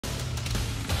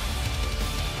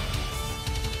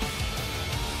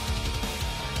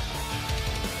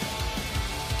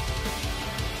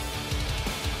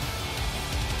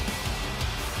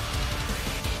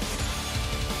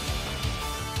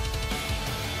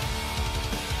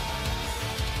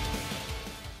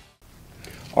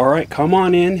Alright, come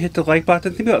on in, hit the like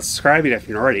button, think about subscribing if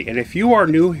you're not already. And if you are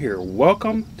new here,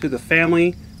 welcome to the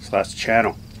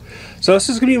family/channel. So this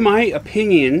is going to be my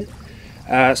opinion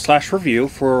slash review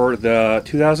for the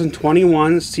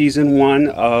 2021 season 1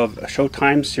 of a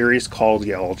Showtime series called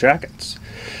Yellow Jackets.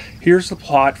 Here's the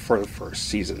plot for the first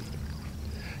season.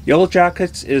 Yellow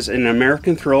Jackets is an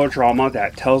American thriller drama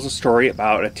that tells a story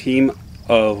about a team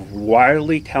of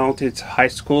wildly talented high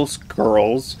school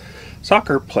girls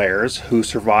soccer players who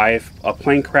survive a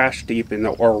plane crash deep in the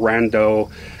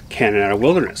Orlando, Canada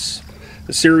wilderness.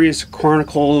 The series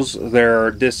chronicles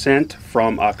their descent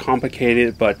from a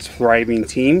complicated but thriving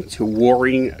team to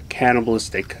warring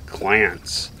cannibalistic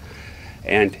clans.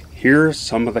 And here's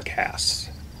some of the cast.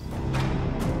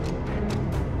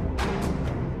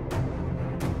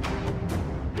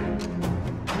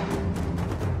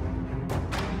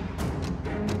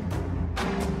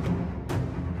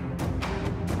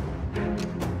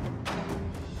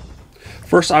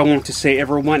 First, I want to say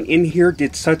everyone in here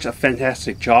did such a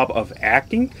fantastic job of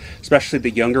acting, especially the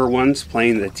younger ones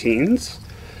playing the teens.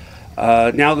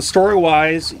 Now, the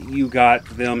story-wise, you got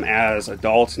them as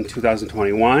adults in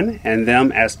 2021 and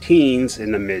them as teens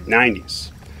in the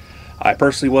mid-90s. I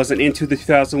personally wasn't into the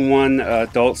 2001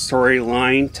 adult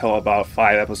storyline till about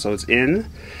 5 episodes in.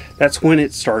 That's when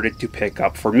it started to pick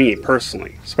up for me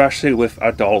personally, especially with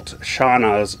adult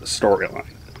Shauna's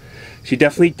storyline. She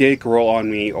definitely did grow on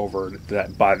me over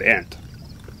that by the end.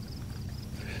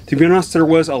 To be honest, there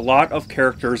was a lot of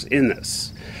characters in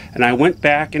this, and I went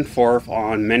back and forth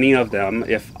on many of them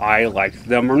if I liked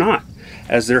them or not,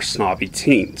 as they're snobby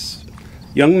teens.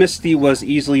 Young Misty was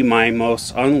easily my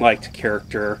most unliked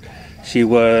character. She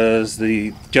was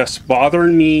just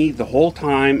bothering me the whole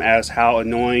time as how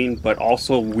annoying but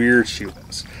also weird she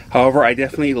was. However, I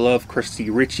definitely love Christy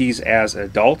Ritchie's as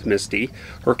adult Misty.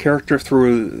 Her character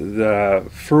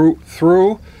through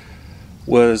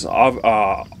was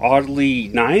oddly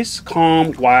nice,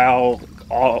 calm, while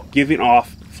giving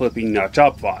off flipping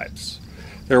nutjob vibes.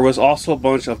 There was also a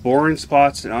bunch of boring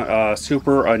spots and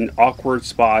super awkward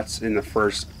spots in the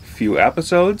first few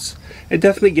episodes. It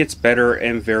definitely gets better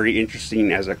and very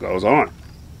interesting as it goes on.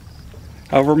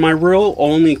 However, my real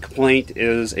only complaint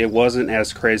is it wasn't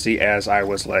as crazy as I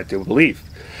was led to believe,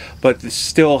 but it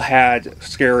still had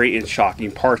scary and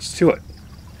shocking parts to it.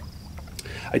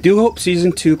 I do hope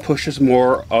season 2 pushes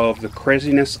more of the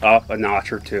craziness up a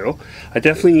notch or two. I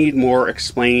definitely need more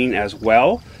explaining as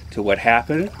well to what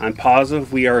happened. I'm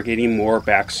positive we are getting more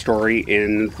backstory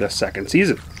in the second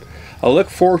season. I look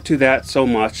forward to that so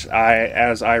much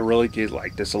as I really did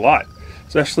like this a lot.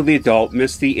 Especially the adult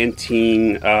Misty and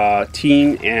teen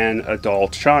and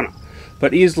adult Shauna.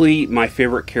 But easily my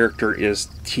favorite character is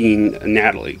teen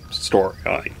Natalie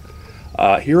storyline.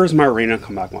 Here is my arena,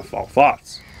 come back with my fall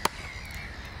thoughts.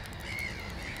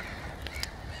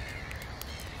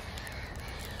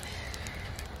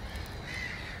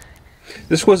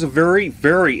 This was a very,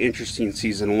 very interesting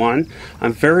season 1.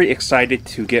 I'm very excited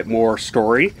to get more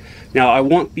story. Now, I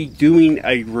won't be doing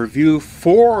a review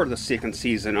for the second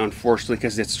season, unfortunately,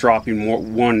 because it's dropping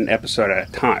one episode at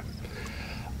a time.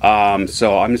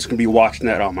 So I'm just going to be watching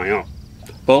that on my own.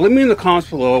 But let me in the comments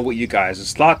below what you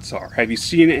guys' thoughts are. Have you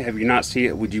seen it? Have you not seen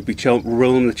it? Would you be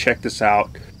willing to check this out?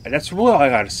 And that's really all I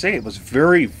got to say. It was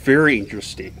very, very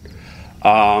interesting.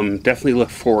 Definitely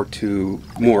look forward to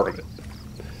more of it.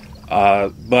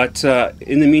 But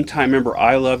in the meantime, remember,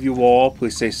 I love you all.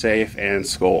 Please stay safe and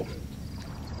skål.